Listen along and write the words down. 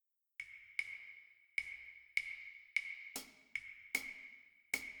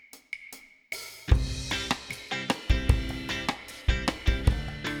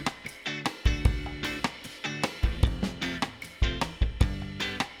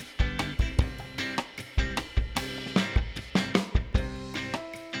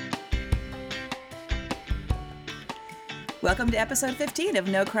Welcome to episode 15 of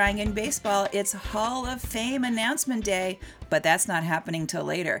No Crying in Baseball. It's Hall of Fame announcement day, but that's not happening till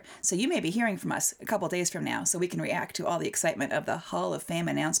later. So you may be hearing from us a couple days from now so we can react to all the excitement of the Hall of Fame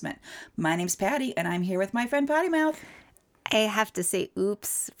announcement. My name's Patty, and I'm here with my friend Potty Mouth. I have to say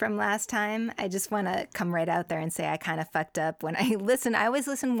oops from last time. I just want to come right out there and say I kind of fucked up when I listen. I always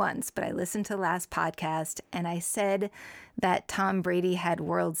listen once, but I listened to the last podcast and I said that Tom Brady had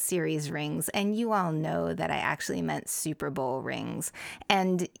World Series rings. And you all know that I actually meant Super Bowl rings.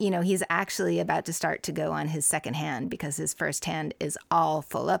 And, you know, he's actually about to start to go on his second hand because his first hand is all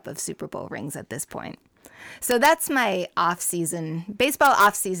full up of Super Bowl rings at this point. So that's my baseball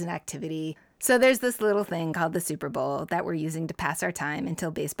off-season activity. So there's this little thing called the Super Bowl that we're using to pass our time until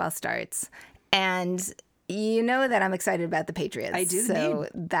baseball starts. And you know that I'm excited about the Patriots. I do. So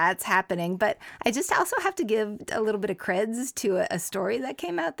that's happening. But I just also have to give a little bit of creds to a story that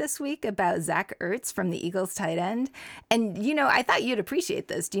came out this week about Zach Ertz from the Eagles tight end. And, you know, I thought you'd appreciate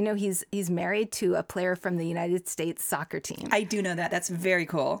this. Do you know he's married to a player from the United States soccer team? I do know that. That's very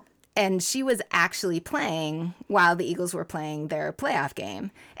cool. And she was actually playing while the Eagles were playing their playoff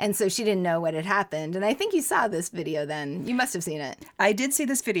game. And so she didn't know what had happened. And I think you saw this video then. You must have seen it. I did see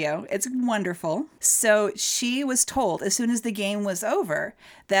this video. It's wonderful. So she was told as soon as the game was over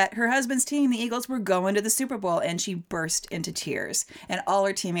that her husband's team, the Eagles, were going to the Super Bowl, and she burst into tears. And all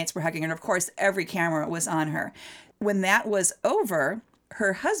her teammates were hugging her. And of course, every camera was on her. When that was over,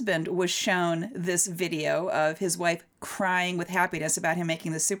 her husband was shown this video of his wife crying with happiness about him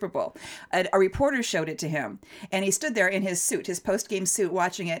making the Super Bowl. A reporter showed it to him, and he stood there in his suit, his post-game suit,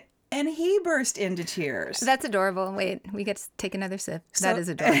 watching it, and he burst into tears. That's adorable. Wait, we get to take another sip. That is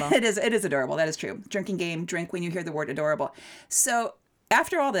adorable. It is adorable. That is true. Drinking game, drink when you hear the word adorable. So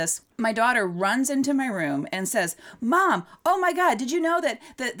after all this, my daughter runs into my room and says, "Mom, oh my God, did you know that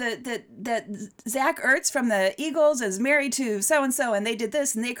Zach Ertz from the Eagles is married to so-and-so, and they did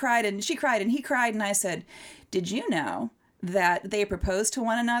this, and they cried, and she cried, and he cried?" And I said, "Did you know that they proposed to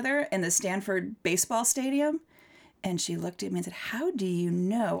one another in the Stanford baseball stadium?" And she looked at me and said, "How do you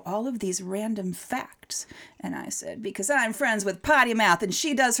know all of these random facts?" And I said, "Because I'm friends with Potty Mouth and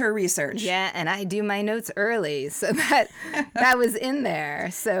she does her research." Yeah, and I do my notes early, so that was in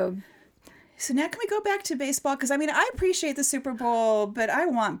there. So now can we go back to baseball? Because, I mean, I appreciate the Super Bowl, but I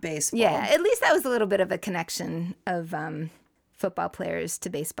want baseball. yeah, at least that was a little bit of a connection of football players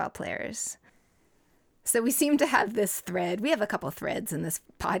to baseball players. So we seem to have this thread. We have a couple threads in this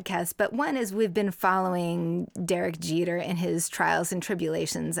podcast, but one is we've been following Derek Jeter in his trials and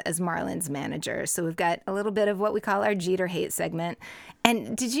tribulations as Marlins manager. So we've got a little bit of what we call our Jeter hate segment.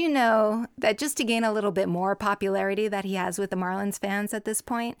 And did you know that just to gain a little bit more popularity that he has with the Marlins fans at this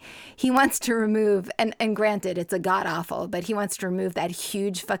point, he wants to remove, and granted, it's a god-awful, but he wants to remove that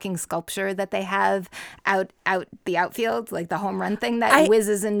huge fucking sculpture that they have out the outfield, like the home run thing that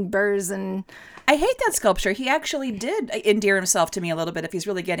whizzes and burrs and... I hate that sculpture. He actually did endear himself to me a little bit if he's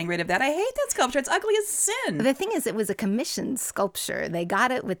really getting rid of that. I hate that sculpture. It's ugly as sin. The thing is, it was a commissioned sculpture. They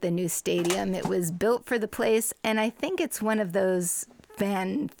got it with the new stadium. It was built for the place, and I think it's one of those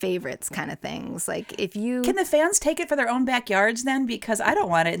fan favorites kind of things. Like if you... Can the fans take it for their own backyards then? Because I don't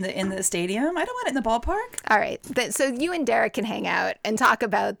want it in the stadium. I don't want it in the ballpark. All right. So you and Derek can hang out and talk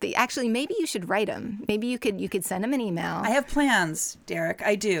about actually, maybe you should write him. Maybe you could send him an email. I have plans, Derek.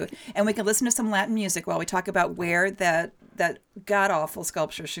 I do. And we can listen to some Latin music while we talk about where that god-awful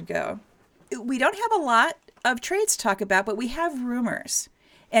sculpture should go. We don't have a lot of trades to talk about, but we have rumors.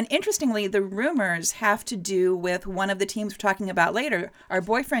 And interestingly, the rumors have to do with one of the teams we're talking about later, our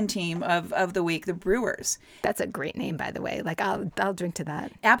boyfriend team of the week, the Brewers. That's a great name, by the way. Like, I'll drink to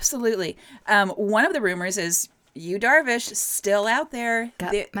that. Absolutely. One of the rumors is Yu Darvish still out there.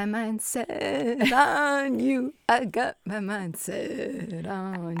 Got my mind set on you. I got my mind set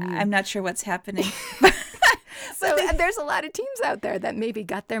on you. I'm not sure what's happening. So there's a lot of teams out there that maybe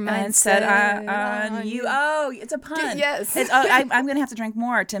got their mind set on you. Oh, it's a pun. Yes. I'm going to have to drink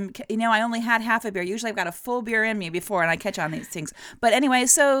more. I only had half a beer. Usually I've got a full beer in me before, and I catch on these things. But anyway,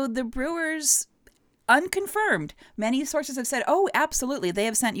 so the Brewers, unconfirmed. Many sources have said, oh, absolutely. They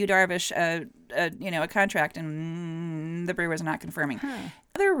have sent Yu Darvish a contract, and the Brewers are not confirming.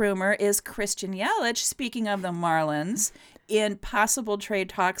 Other rumor is Christian Yelich, speaking of the Marlins, in possible trade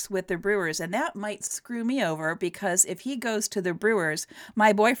talks with the Brewers. And that might screw me over because if he goes to the Brewers,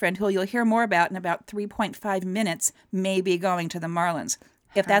 my boyfriend, who you'll hear more about in about 3.5 minutes, may be going to the Marlins.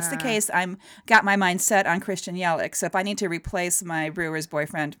 If that's the case, I'm got my mind set on Christian Yelich. So if I need to replace my Brewers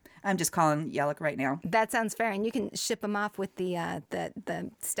boyfriend, I'm just calling Yelich right now. That sounds fair, and you can ship him off with the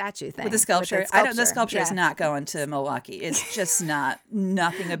statue thing. With the sculpture. I don't. The sculpture Yeah. is not going to Milwaukee. It's just not.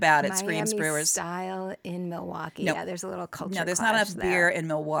 Nothing about it screams Miami Brewers. style in Milwaukee. Nope. Yeah, there's a little culture. No, there's not enough clash beer there. in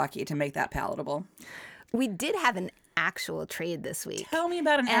Milwaukee to make that palatable. We did have an actual trade this week. Tell me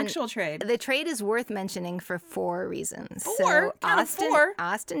about an And actual trade. The trade is worth mentioning for 4 reasons. Four? So Count of four?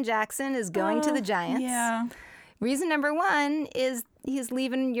 Austin Jackson is going to the Giants. Yeah. Reason number 1 is he's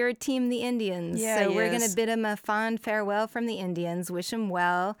leaving your team, the Indians. Yeah, so he we're going is. to bid him a fond farewell from the Indians. Wish him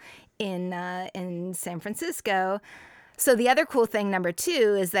well in San Francisco. So the other cool thing, number 2,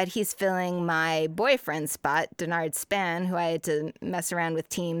 is that he's filling my boyfriend's spot, Denard Span, who I had to mess around with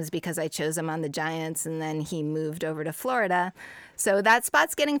teams because I chose him on the Giants, and then he moved over to Florida. So that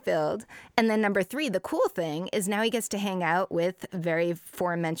spot's getting filled. And then number 3, the cool thing is now he gets to hang out with very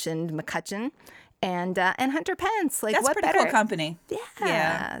aforementioned McCutchen and Hunter Pence. Like, That's what pretty better? cool company.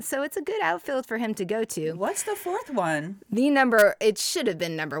 Yeah. So it's a good outfield for him to go to. What's the 4th one? It should have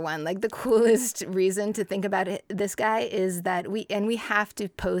been number 1. Like, the coolest reason to think about this guy is that we have to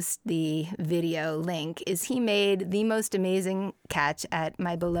post the video link, is he made the most amazing catch at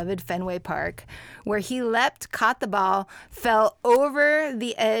my beloved Fenway Park, where he leapt, caught the ball, fell over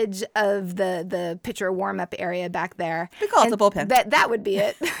the edge of the pitcher warm-up area back there. We call it And the bullpen. That would be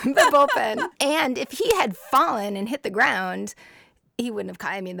it, the bullpen. And if he had fallen and hit the ground, he wouldn't have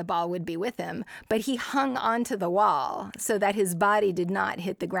caught. I mean, the ball would be with him, but he hung onto the wall so that his body did not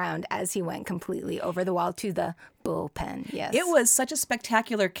hit the ground as he went completely over the wall to the bullpen. Yes. It was such a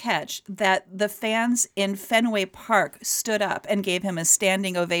spectacular catch that the fans in Fenway Park stood up and gave him a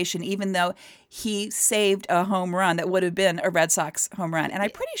standing ovation, even though he saved a home run that would have been a Red Sox home run. And I'm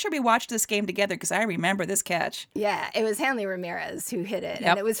pretty sure we watched this game together because I remember this catch. Yeah, it was Hanley Ramirez who hit it. Yep.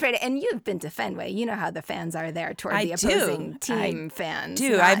 And it was great. And you've been to Fenway. You know how the fans are there toward the opposing team fans.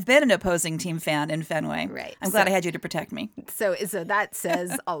 I've been an opposing team fan in Fenway. Right. I'm glad I had you to protect me. So that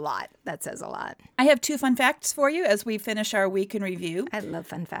says a lot. That says a lot. I have 2 fun facts for you as we finish our week in review. I love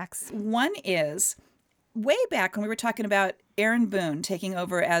fun facts. One is, way back when we were talking about Aaron Boone taking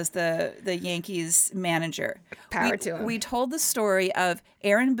over as the Yankees manager. Power to him. We told the story of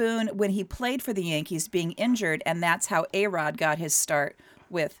Aaron Boone when he played for the Yankees being injured, and that's how A-Rod got his start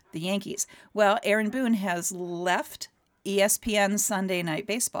with the Yankees. Well, Aaron Boone has left ESPN Sunday Night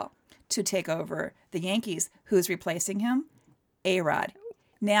Baseball to take over the Yankees. Who's replacing him? A-Rod.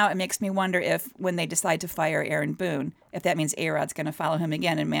 Now it makes me wonder if, when they decide to fire Aaron Boone, if that means A-Rod's going to follow him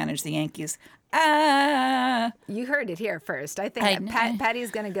again and manage the Yankees. You heard it here first. I think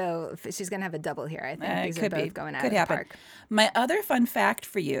Patty's going to go. She's going to have a double here. I think these are both going out of the park. My other fun fact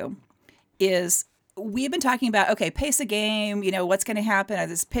for you is we've been talking about, okay, pace of game, what's going to happen? Is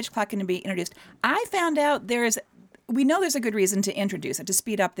this pitch clock going to be introduced? I found out we know there's a good reason to introduce it, to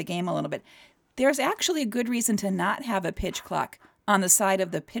speed up the game a little bit. There's actually a good reason to not have a pitch clock on the side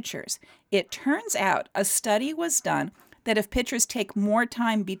of the pitchers. It turns out a study was done that if pitchers take more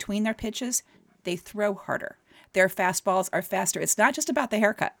time between their pitches, they throw harder. Their fastballs are faster. It's not just about the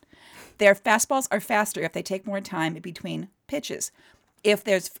haircut. Their fastballs are faster if they take more time between pitches. If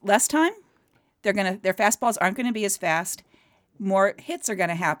there's less time, their fastballs aren't going to be as fast. More hits are going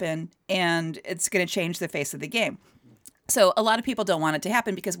to happen, and it's going to change the face of the game. So a lot of people don't want it to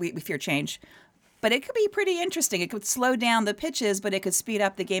happen because we fear change. But it could be pretty interesting. It could slow down the pitches, but it could speed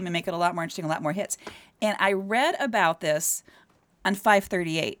up the game and make it a lot more interesting, a lot more hits. And I read about this on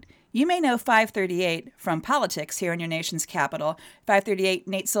 538. You may know 538 from politics here in your nation's capital. 538,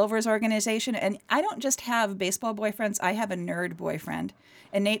 Nate Silver's organization. And I don't just have baseball boyfriends. I have a nerd boyfriend.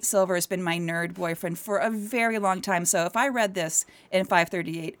 And Nate Silver has been my nerd boyfriend for a very long time. So if I read this in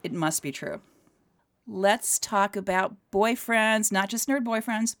 538, it must be true. Let's talk about boyfriends, not just nerd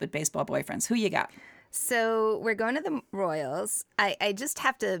boyfriends, but baseball boyfriends. Who you got? So we're going to the Royals. I just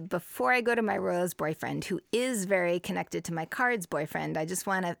have to, before I go to my Royals boyfriend, who is very connected to my Cards boyfriend, I just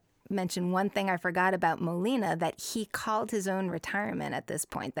want to mention one thing I forgot about Molina, that he called his own retirement at this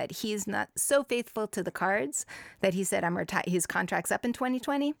point, that he's not so faithful to the Cards that he said, his contract's up in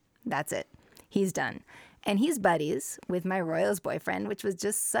 2020. That's it. He's done. And he's buddies with my Royals boyfriend, which was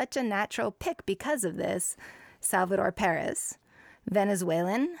just such a natural pick because of this, Salvador Perez,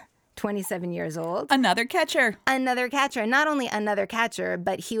 Venezuelan, 27 years old. Another catcher. Another catcher. Not only another catcher,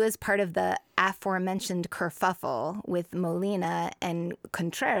 but he was part of the aforementioned kerfuffle with Molina and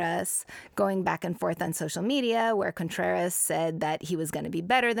Contreras going back and forth on social media, where Contreras said that he was going to be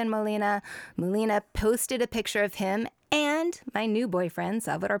better than Molina. Molina posted a picture of him and my new boyfriend,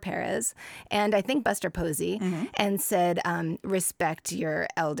 Salvador Perez, and I think Buster Posey, and said, respect your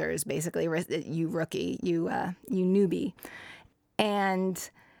elders, basically, you rookie, you newbie. And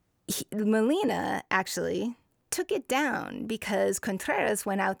Molina actually took it down because Contreras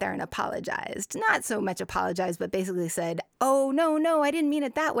went out there and apologized. Not so much apologized, but basically said, oh, no, I didn't mean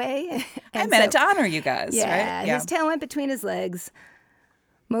it that way. I meant it to honor you guys, right? Yeah, his tail went between his legs.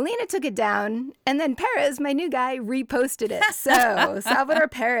 Molina took it down, and then Perez, my new guy, reposted it. So Salvador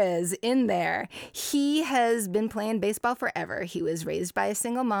Perez in there. He has been playing baseball forever. He was raised by a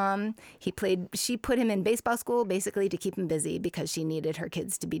single mom. She put him in baseball school basically to keep him busy because she needed her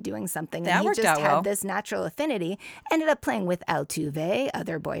kids to be doing something. That worked out well. He just had this natural affinity. Ended up playing with Altuve,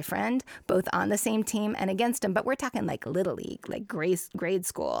 other boyfriend, both on the same team and against him. But we're talking like Little League, like grade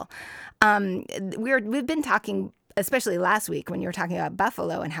school. We've been talking, especially last week when you were talking about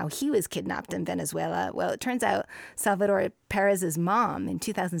Buffalo and how he was kidnapped in Venezuela. Well, it turns out Salvador Perez's mom in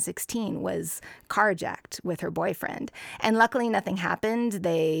 2016 was carjacked with her boyfriend. And luckily nothing happened.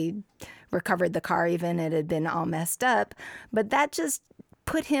 They recovered the car even. It had been all messed up. But that just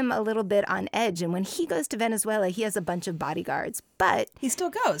put him a little bit on edge. And when he goes to Venezuela, he has a bunch of bodyguards. But he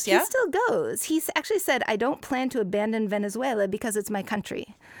still goes, yeah? He still goes. He actually said, I don't plan to abandon Venezuela because it's my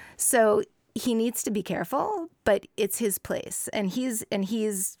country. So he needs to be careful, but it's his place. And he's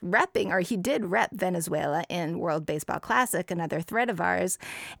repping, or he did rep Venezuela in World Baseball Classic, another thread of ours.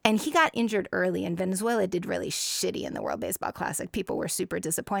 And he got injured early, and Venezuela did really shitty in the World Baseball Classic. People were super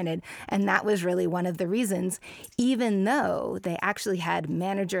disappointed. And that was really one of the reasons, even though they actually had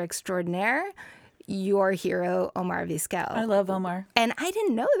manager extraordinaire, your hero, Omar Vizquel. I love Omar. And I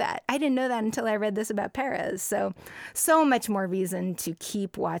didn't know that. I didn't know that until I read this about Perez. So much more reason to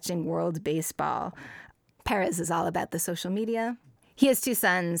keep watching World Baseball. Perez is all about the social media. He has 2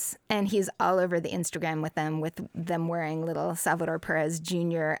 sons, and he's all over the Instagram with them wearing little Salvador Perez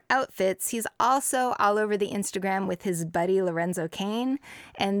Jr. outfits. He's also all over the Instagram with his buddy Lorenzo Cain,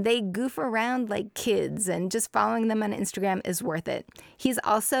 and they goof around like kids, and just following them on Instagram is worth it. He's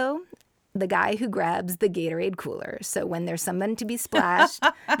also the guy who grabs the Gatorade cooler. So when there's someone to be splashed,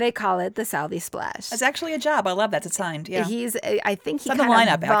 they call it the Salvi Splash. It's actually a job. I love that. It's signed. Yeah. I think he kind of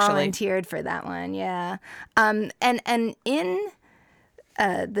lineup, volunteered for that one. Yeah. And in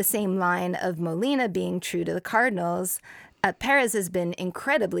the same line of Molina being true to the Cardinals, Perez has been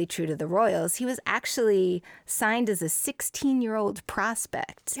incredibly true to the Royals. He was actually signed as a 16-year-old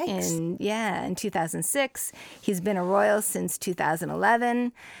prospect in 2006. He's been a Royal since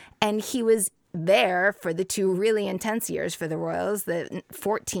 2011, and he was there for the 2 really intense years for the Royals, the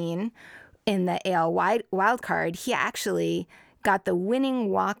 14 in the AL wild card. He actually got the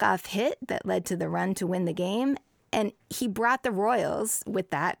winning walk-off hit that led to the run to win the game, and he brought the Royals with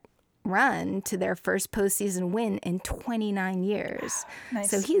that run to their first postseason win in 29 years.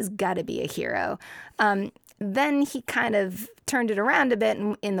 Nice. So he's got to be a hero. Then he kind of turned it around a bit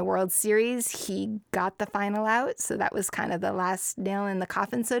in the World Series. He got the final out, so that was kind of the last nail in the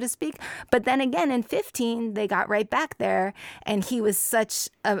coffin, so to speak. But then again, in 15, they got right back there, and he was such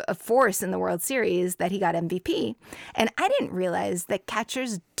a force in the World Series that he got MVP. And I didn't realize that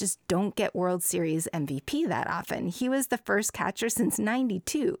catchers just don't get World Series MVP that often. He was the first catcher since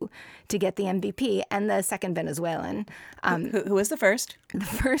 92 to get the MVP, and the second Venezuelan. Who was the first? The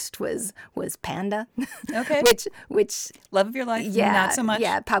first was Panda. Okay. which love of your life, not so much.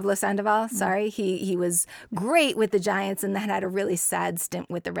 Yeah, Pablo Sandoval. Sorry, he was great with the Giants, and then had a really sad stint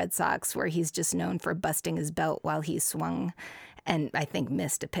with the Red Sox, where he's just known for busting his belt while he swung, and I think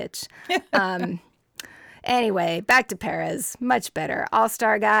missed a pitch. Anyway, back to Perez. Much better.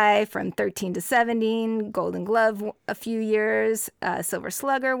 All-star guy from 13 to 17, Golden Glove a few years, Silver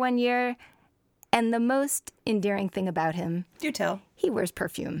Slugger 1 year. And the most endearing thing about him, do tell, he wears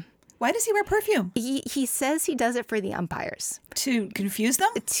perfume. Why does he wear perfume? He says he does it for the umpires. To confuse them?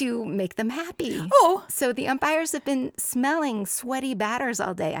 To make them happy. Oh. So the umpires have been smelling sweaty batters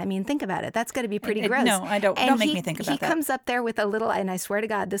all day. I mean, think about it. That's got to be pretty gross. No, I don't. Don't make me think about that. He comes up there with a little, and I swear to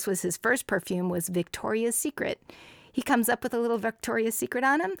God, this was his first perfume, was Victoria's Secret. He comes up with a little Victoria's Secret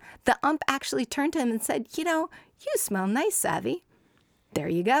on him. The ump actually turned to him and said, you smell nice, Savvy. There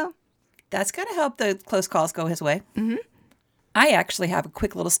you go. That's got to help the close calls go his way. Mm-hmm. I actually have a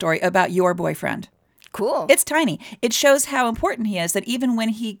quick little story about your boyfriend. Cool. It's tiny. It shows how important he is, that even when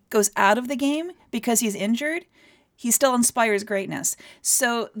he goes out of the game because he's injured, he still inspires greatness.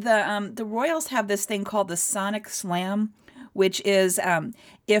 So the Royals have this thing called the Sonic Slam, which is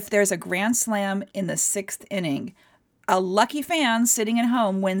if there's a grand slam in the 6th inning, a lucky fan sitting at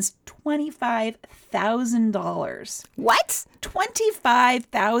home wins $25,000. What?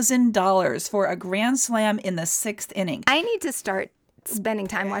 $25,000 for a grand slam in the 6th inning. I need to start spending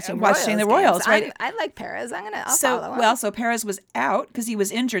time watching the Royals, games. right? I like Perez. I'll follow him. So Perez was out because he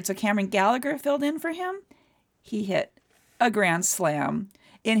was injured. So Cameron Gallagher filled in for him. He hit a grand slam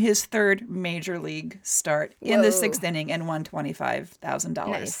in his 3rd major league start in the 6th inning and won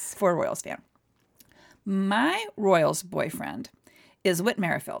 $25,000 for a Royals fan. My Royals boyfriend is Whit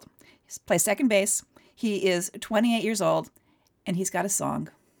Merrifield. He plays second base. He is 28 years old, and he's got a song.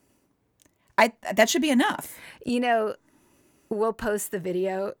 That should be enough. You know, we'll post the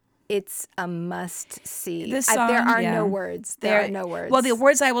video. It's a must see. This song, there are no words. There are no words. Well, the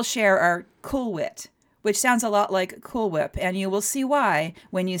words I will share are Cool Wit, which sounds a lot like Cool Whip, and you will see why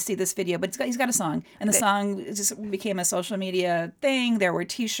when you see this video. But he's got a song, and the song just became a social media thing. There were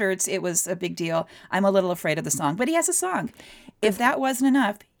T-shirts. It was a big deal. I'm a little afraid of the song, but he has a song. If that wasn't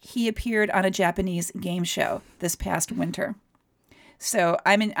enough, he appeared on a Japanese game show this past winter. So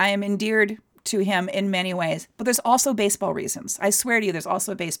I am endeared to him in many ways, but there's also baseball reasons. I swear to you, there's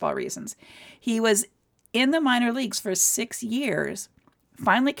also baseball reasons. He was in the minor leagues for 6 years,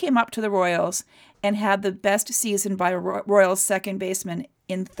 finally came up to the Royals, and had the best season by a Royals second baseman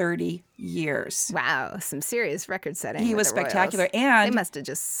in 30 years. Wow, some serious record setting. He was spectacular. And they must have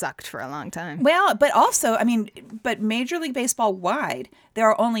just sucked for a long time. Well, but also, but Major League Baseball wide, there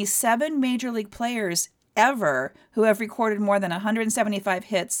are only 7 Major League players ever who have recorded more than 175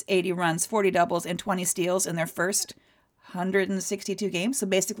 hits, 80 runs, 40 doubles, and 20 steals in their first 162 games. So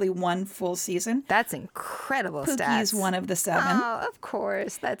basically one full season. That's incredible stats. Pookie's one of the 7. Oh, of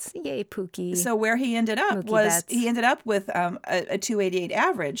course. That's yay, Pookie. So where he ended up he ended up with a 288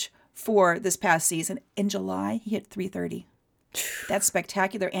 average for this past season. In July, he hit 330. That's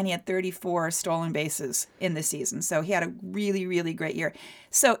spectacular. And he had 34 stolen bases in the season. So he had a really, really great year.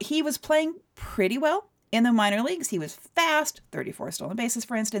 So he was playing pretty well in the minor leagues. He was fast, 34 stolen bases,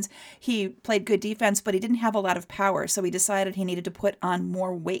 for instance. He played good defense, but he didn't have a lot of power. So he decided he needed to put on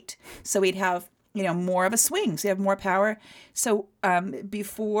more weight. So he'd have, more of a swing. So you have more power. So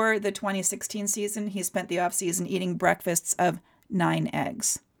before the 2016 season, he spent the offseason eating breakfasts of 9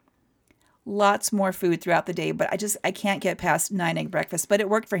 eggs. Lots more food throughout the day, but I can't get past 9-egg breakfast. But it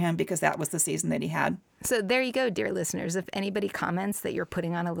worked for him because that was the season that he had. So there you go, dear listeners. If anybody comments that you're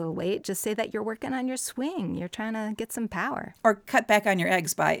putting on a little weight, just say that you're working on your swing. You're trying to get some power. Or cut back on your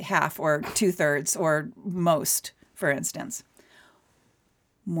eggs by half or 2/3 or most, for instance.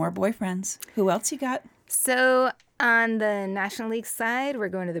 More boyfriends. Who else you got? So on the National League side, we're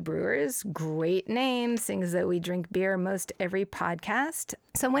going to the Brewers. Great name, seeing as though we drink beer most every podcast.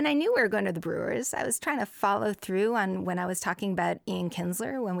 So when I knew we were going to the Brewers, I was trying to follow through on when I was talking about Ian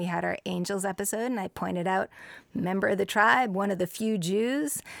Kinsler when we had our Angels episode, and I pointed out member of the tribe, one of the few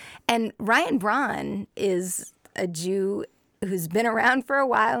Jews. And Ryan Braun is a Jew who's been around for a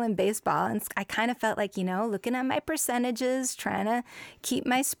while in baseball. And I kind of felt like, looking at my percentages, trying to keep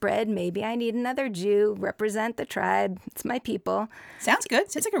my spread, maybe I need another Jew, represent the tribe. It's my people. Sounds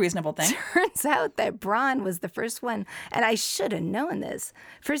good. Sounds like a reasonable thing. Turns out that Braun was the first one, and I should have known this.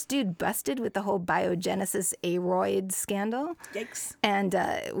 First dude busted with the whole biogenesis aroid scandal. Yikes. And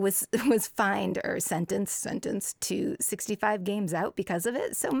was fined or sentenced to 65 games out because of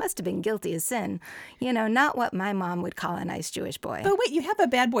it. So must have been guilty as sin. Not what my mom would call a nice Jewish boy. But wait, you have a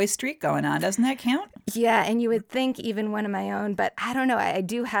bad boy streak going on. Doesn't that count? Yeah, and you would think even one of my own, but I don't know. I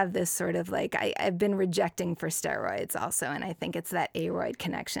do have this sort of I've been rejecting for steroids also, and I think it's that aroid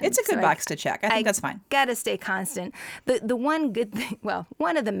connection. It's a good box to check. I think that's fine. Got to stay constant. The one good thing, well,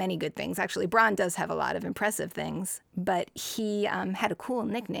 one of the many good things, actually, Braun does have a lot of impressive things, but he had a cool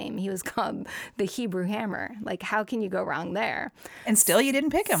nickname. He was called the Hebrew Hammer. How can you go wrong there? And still you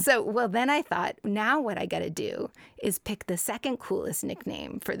didn't pick him. So, then I thought, now what I got to do is pick the second coolest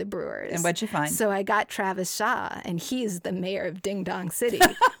nickname for the Brewers. And what'd you find? So I got Travis Shaw, and he's the mayor of Ding Dong City.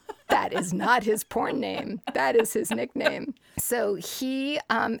 That is not his porn name. That is his nickname. So he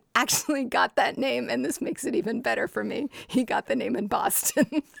actually got that name, and this makes it even better for me. He got the name in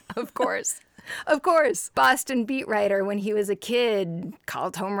Boston, of course. Of course. Boston beat writer when he was a kid,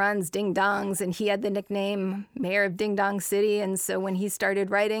 called home runs Ding Dongs, and he had the nickname Mayor of Ding Dong City. And so when he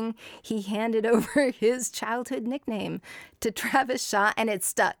started writing, he handed over his childhood nickname to Travis Shaw, and it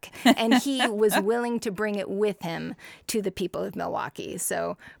stuck. And he was willing to bring it with him to the people of Milwaukee.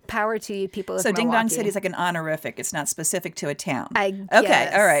 So power to you, people of So Milwaukee. Ding Dong City is like an honorific. It's not specific to a town. I Okay,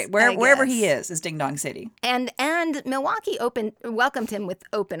 guess, all right. Wherever guess. he is Ding Dong City. And Milwaukee welcomed him with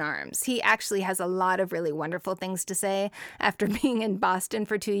open arms. He actually has a lot of really wonderful things to say after being in Boston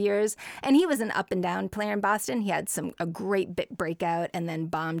for 2 years. And he was an up and down player in Boston. He had a great breakout and then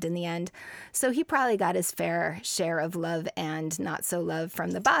bombed in the end. So he probably got his fair share of love and not so love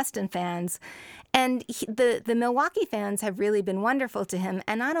from the Boston fans. And the Milwaukee fans have really been wonderful to him.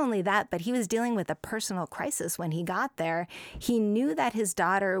 And not only that, but he was dealing with a personal crisis when he got there. He knew that his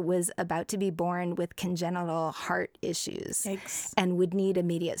daughter was about to be born with congenital heart issues. Yikes. And would need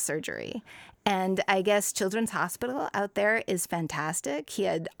immediate surgery. And I guess Children's Hospital out there is fantastic. He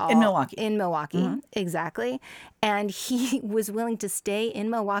had In Milwaukee. Exactly. And he was willing to stay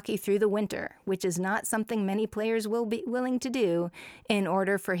in Milwaukee through the winter, which is not something many players will be willing to do in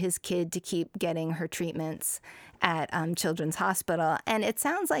order for his kid to keep getting her treatments at Children's Hospital. And it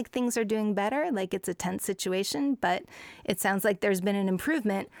sounds like things are doing better, like it's a tense situation, but it sounds like there's been an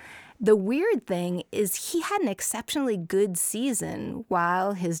improvement. The weird thing is he had an exceptionally good season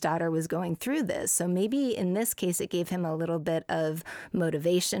while his daughter was going through this. So maybe in this case, it gave him a little bit of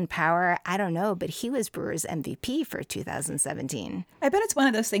motivation, power. I don't know, but he was Brewers MVP for 2017. I bet it's one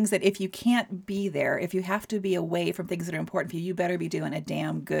of those things that if you can't be there, if you have to be away from things that are important for you, you better be doing a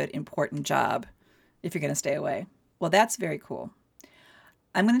damn good, important job if you're going to stay away. Well, that's very cool.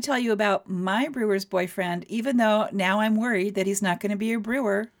 I'm going to tell you about my Brewers boyfriend, even though now I'm worried that he's not going to be a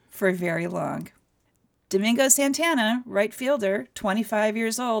Brewer for very long. Domingo Santana, right fielder, 25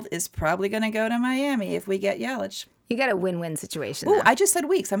 years old, is probably going to go to Miami if we get Yelich. You got a win-win situation. Oh, though. I just said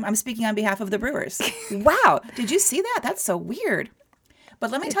weeks. I'm speaking on behalf of the Brewers. Wow. Did you see that? That's so weird. But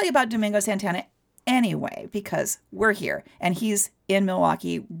let me tell you about Domingo Santana anyway, because we're here and he's in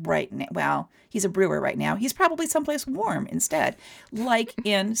Milwaukee right now. Well, he's a Brewer right now. He's probably someplace warm instead, like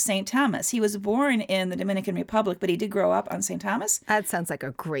in St. Thomas. He was born in the Dominican Republic, but he did grow up on St. Thomas. That sounds like a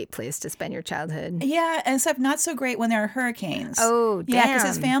great place to spend your childhood. Yeah, and except not so great when there are hurricanes. Oh, damn. Yeah, because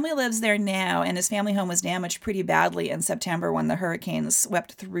his family lives there now, and his family home was damaged pretty badly in September when the hurricanes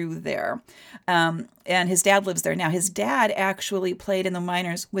swept through there. And his dad lives there now. His dad actually played in the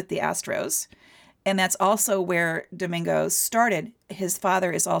minors with the Astros. And that's also where Domingo started. His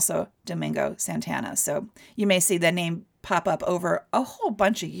father is also Domingo Santana. So you may see that name pop up over a whole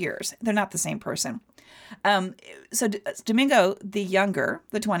bunch of years. They're not the same person. So Domingo, the younger,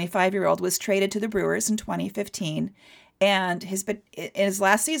 the 25-year-old, was traded to the Brewers in 2015. And his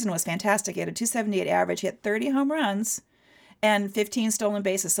last season was fantastic. He had a .278 average. He had 30 home runs and 15 stolen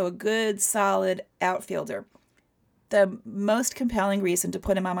bases. So a good, solid outfielder. The most compelling reason to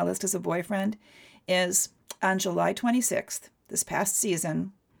put him on my list as a boyfriend is on July 26th, this past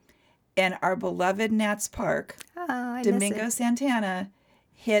season, in our beloved Nats Park, Domingo Santana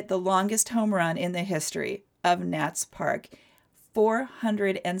hit the longest home run in the history of Nats Park,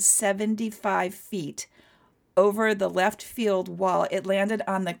 475 feet over the left field wall. It landed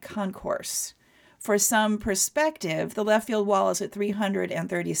on the concourse. For some perspective, the left field wall is at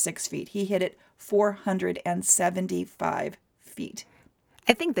 336 feet. He hit it 475 feet.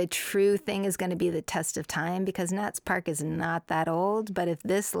 I think the true thing is going to be the test of time because Nats Park is not that old. But if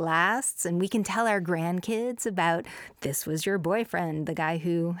this lasts and we can tell our grandkids about this was your boyfriend, the guy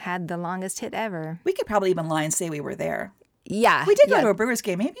who had the longest hit ever. We could probably even lie and say we were there. Yeah. We did go to a Brewers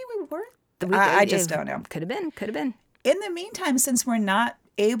game. Maybe we were. I just don't know. Could have been. In the meantime, since we're not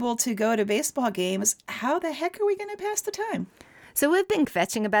able to go to baseball games, how the heck are we going to pass the time? So we've been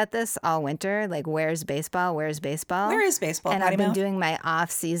fetching about this all winter, like where's baseball? Where is baseball? Where is baseball? And I've been doing my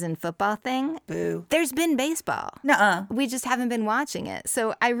off-season football thing. Boo. There's been baseball. Nuh-uh. We just haven't been watching it.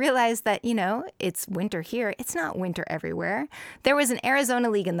 So I realized that, it's winter here. It's not winter everywhere. There was an Arizona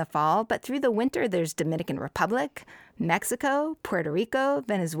League in the fall, but through the winter there's Dominican Republic, Mexico, Puerto Rico,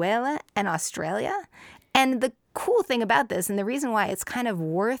 Venezuela, and Australia. And the cool thing about this, and the reason why it's kind of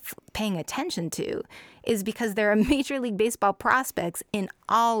worth paying attention to, is because there are Major League Baseball prospects in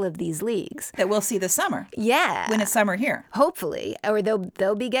all of these leagues. That we'll see this summer. Yeah. When it's summer here. Hopefully. Or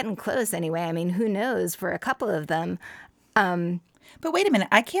they'll be getting close anyway. I mean, who knows for a couple of them. But wait a minute.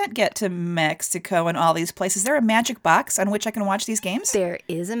 I can't get to Mexico and all these places. Is there a magic box on which I can watch these games? There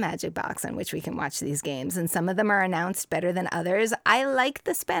is a magic box on which we can watch these games, and some of them are announced better than others. I like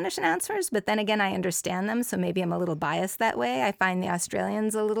the Spanish announcers, but then again, I understand them, so maybe I'm a little biased that way. I find the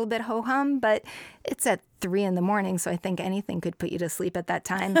Australians a little bit ho-hum, but it's at 3 a.m, so I think anything could put you to sleep at that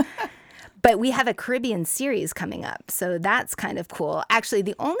time. But we have a Caribbean series coming up, so that's kind of cool. Actually,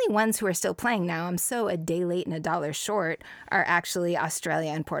 the only ones who are still playing now, I'm so a day late and a dollar short, are actually Australia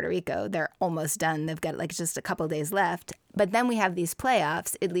and Puerto Rico. They're almost done. They've got like just a couple days left. But then we have these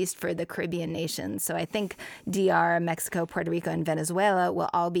playoffs, at least for the Caribbean nations. So I think DR, Mexico, Puerto Rico, and Venezuela will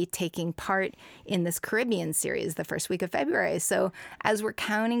all be taking part in this Caribbean series the first week of February. So as we're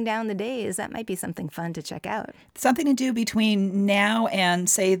counting down the days, that might be something fun to check out. Something to do between now and,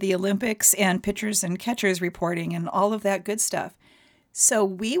 say, the Olympics and pitchers and catchers reporting and all of that good stuff. So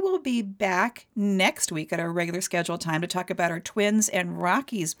we will be back next week at our regular scheduled time to talk about our Twins and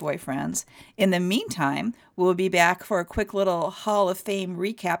Rockies boyfriends. In the meantime, we'll be back for a quick little Hall of Fame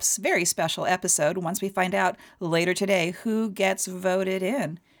recaps, very special episode once we find out later today who gets voted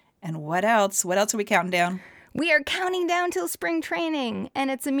in. And what else? What else are we counting down? We are counting down till spring training,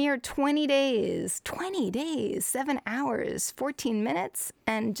 and it's a mere 20 days. 20 days, 7 hours, 14 minutes,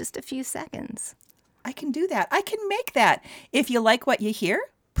 and just a few seconds. I can do that. I can make that. If you like what you hear,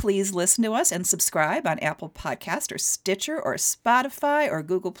 please listen to us and subscribe on Apple Podcast or Stitcher or Spotify or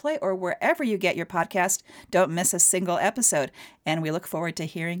Google Play or wherever you get your podcast. Don't miss a single episode. And we look forward to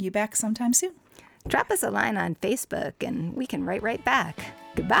hearing you back sometime soon. Drop us a line on Facebook and we can write right back.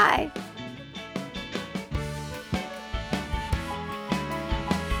 Goodbye.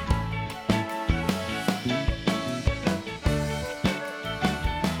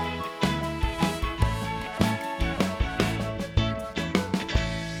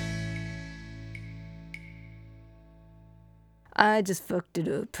 I just fucked it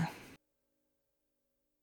up.